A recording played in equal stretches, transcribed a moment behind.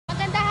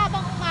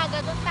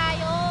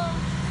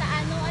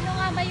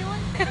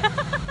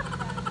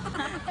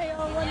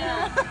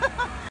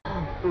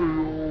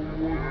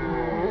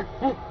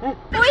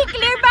Uy,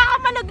 Claire, baka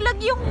malaglag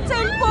yung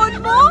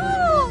cellphone mo!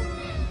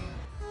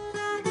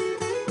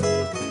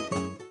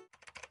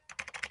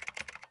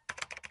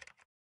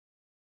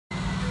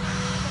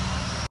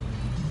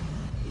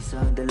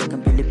 Isang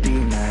dalagang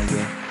Pilipina,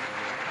 yeah.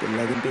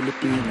 Dalagang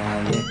Pilipina,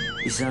 yeah.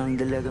 Isang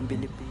dalagang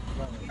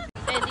Pilipina.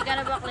 Ready ka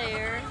na ba,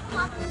 Claire?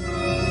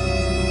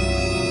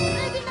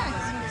 Ready na.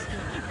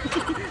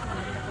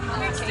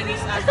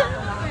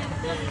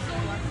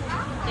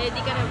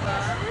 Ready ka na ba?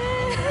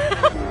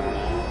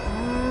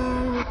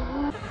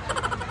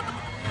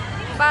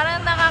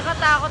 Parang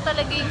nakakatakot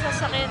talaga yung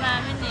sasakyan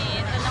namin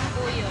eh. Ito lang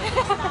po yun.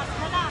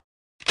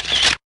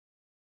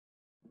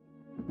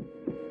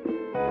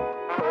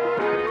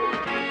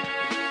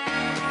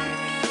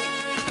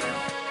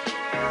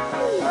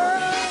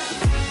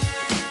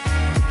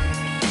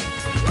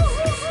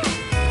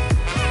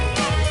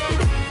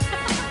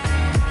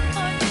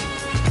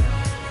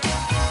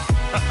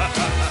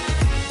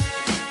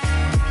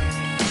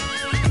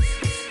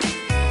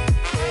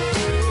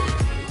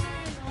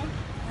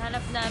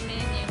 Hanap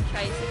namin yung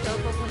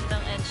tricycle papuntang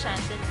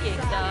Enchanted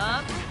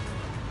Kingdom.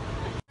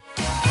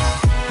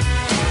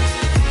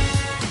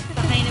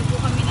 Sakay na po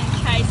kami ng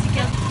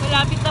tricycle.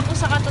 Malapit na po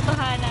sa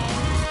katotohanan.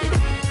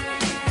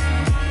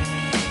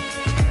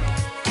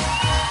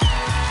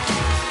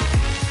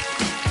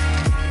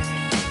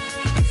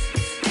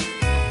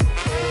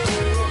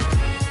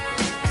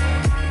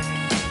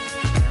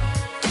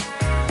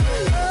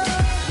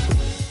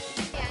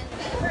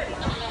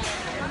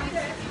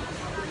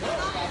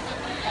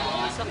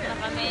 Pasok na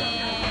kami.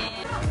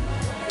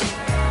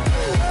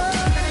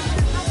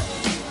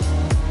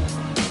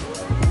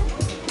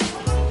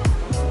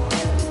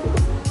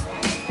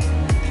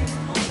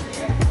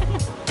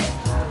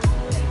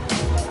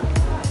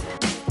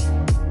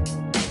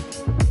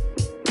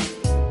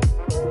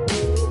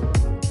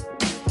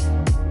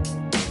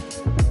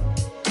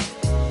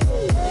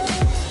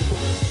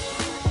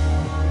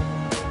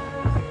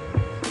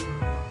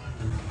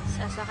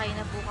 Sasakay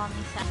na po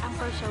kami sa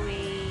Anchor's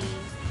Away.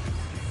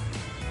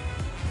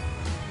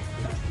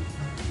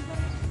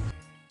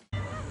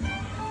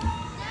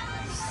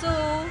 So,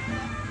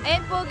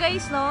 ayan po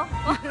guys, no?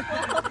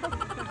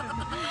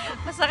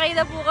 Masakay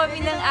na po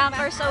kami ng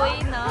Anchor's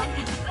Away, no?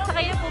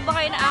 Sakay na po ba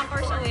kayo ng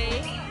Anchor's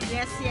Away?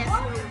 Yes, yes.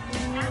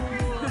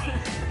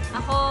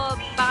 Ako,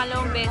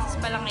 pangalawang beses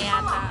pa lang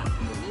yata.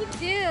 Me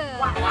too!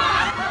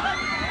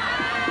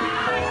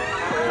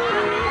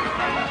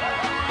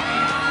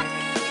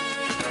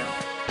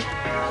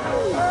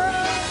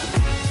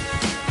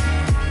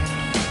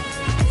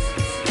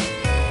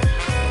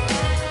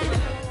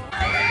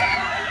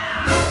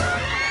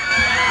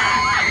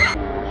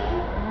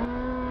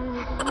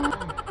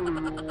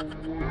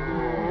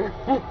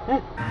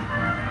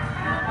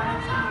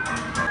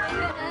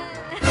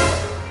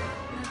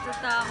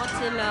 Natatakot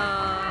sila.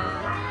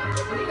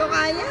 Hindi ko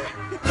kaya.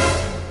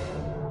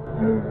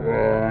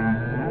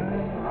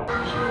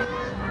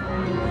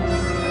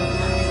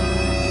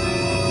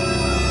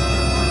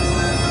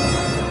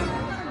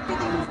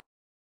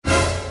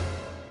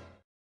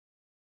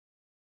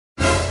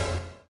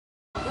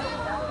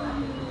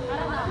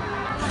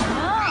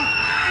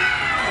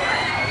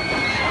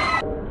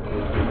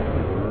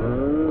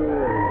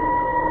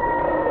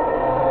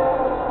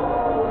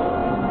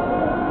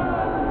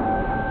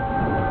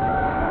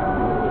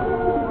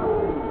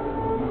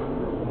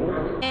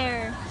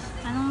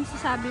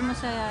 Sabi mo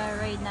sa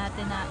ride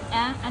natin na,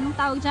 anong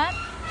tawag dyan?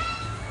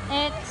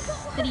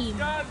 Extreme.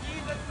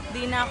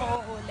 Di na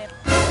ako uulit.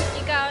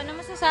 Ikaw, ano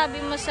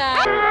masasabi mo sa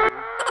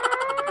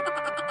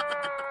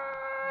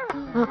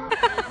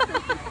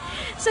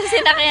sa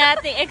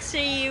sinakyan nating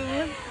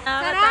extreme?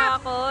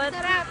 Nakakatakot.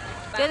 Sarap.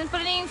 Ganun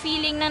pala yung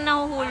feeling na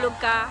nahuhulog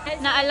ka,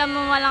 na alam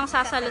mo walang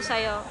sasalo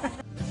sa'yo.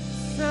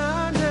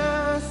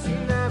 Sana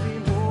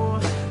sinabi mo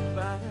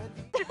para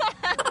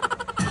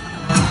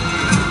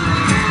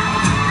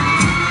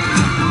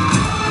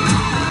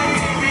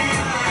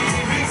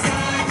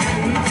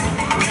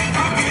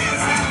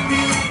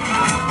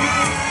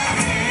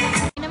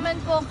naman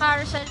po,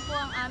 carousel po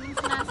ang aming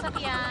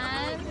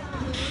sinasakyan.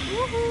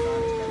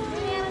 Woohoo!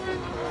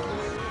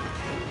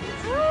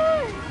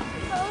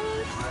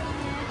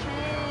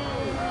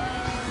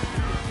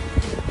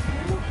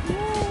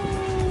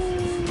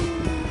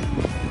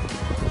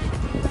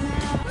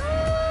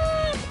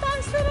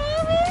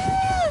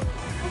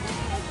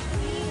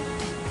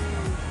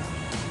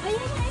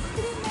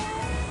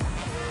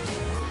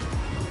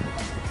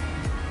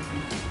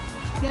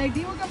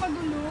 Zaidee, huwag ka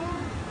magulo.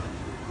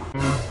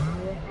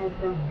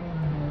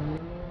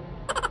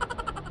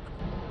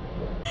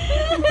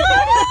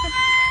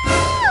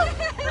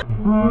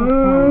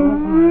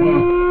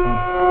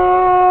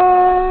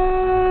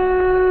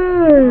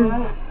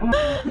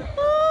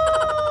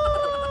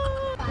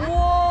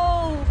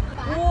 Wow!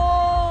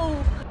 Wow!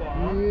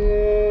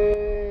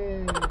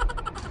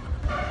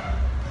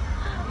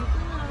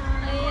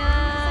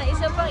 Ayan,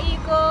 isa pang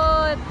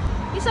ikot.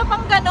 Isa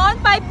pang ganon,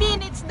 5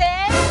 minutes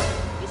din.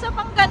 Isa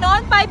pang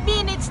ganon, 5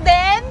 minutes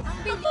din. Ang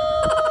bilis.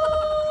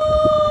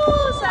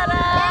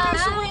 Sarap.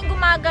 Gusto mo yung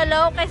gumagano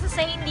gumagalaw kaysa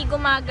sa hindi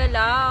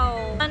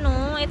gumagalaw.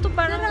 Ano, ito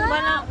parang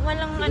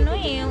walang ano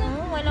eh,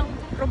 walang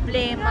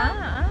problema.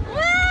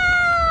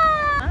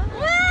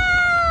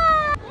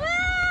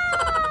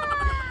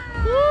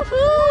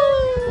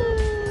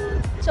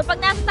 So pag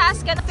nasa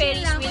taas ka na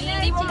Ferris wheel,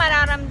 hindi mo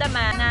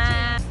mararamdaman na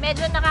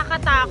medyo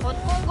nakakatakot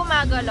kung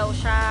gumagalaw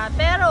siya.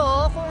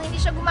 Pero kung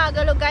hindi siya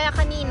gumagalaw gaya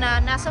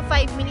kanina, nasa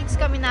 5 minutes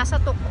kami nasa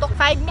tuktok.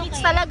 5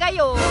 minutes talaga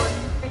yun.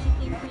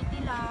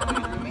 Pretty lang.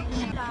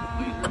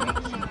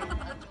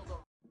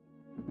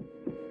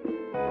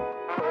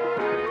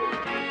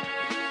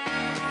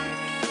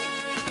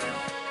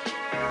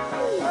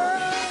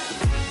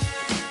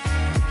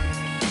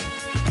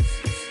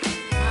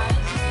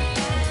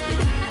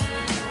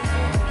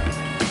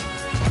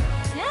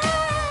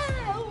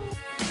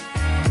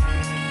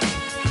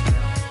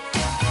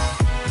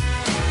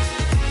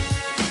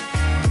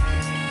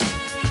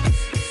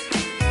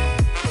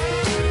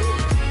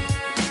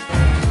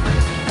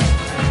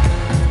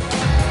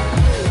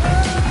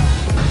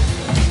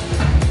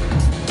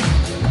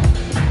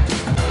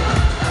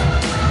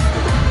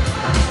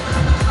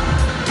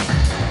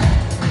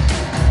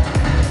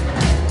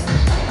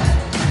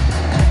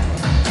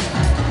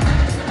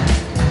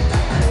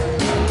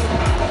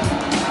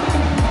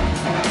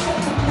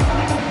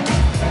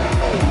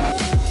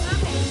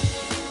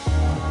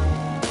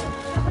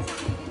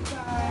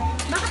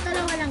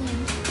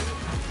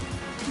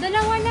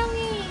 Dalawa lang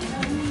eh.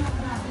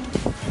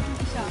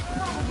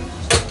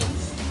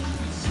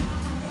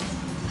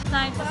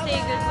 Time to say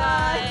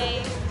goodbye.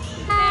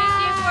 Thank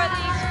you for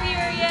the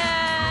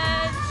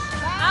experience.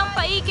 Ang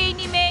paikay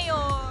ni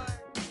Mayor.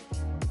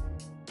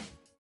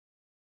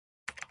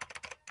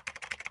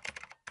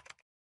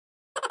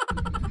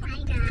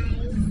 Hi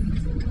guys.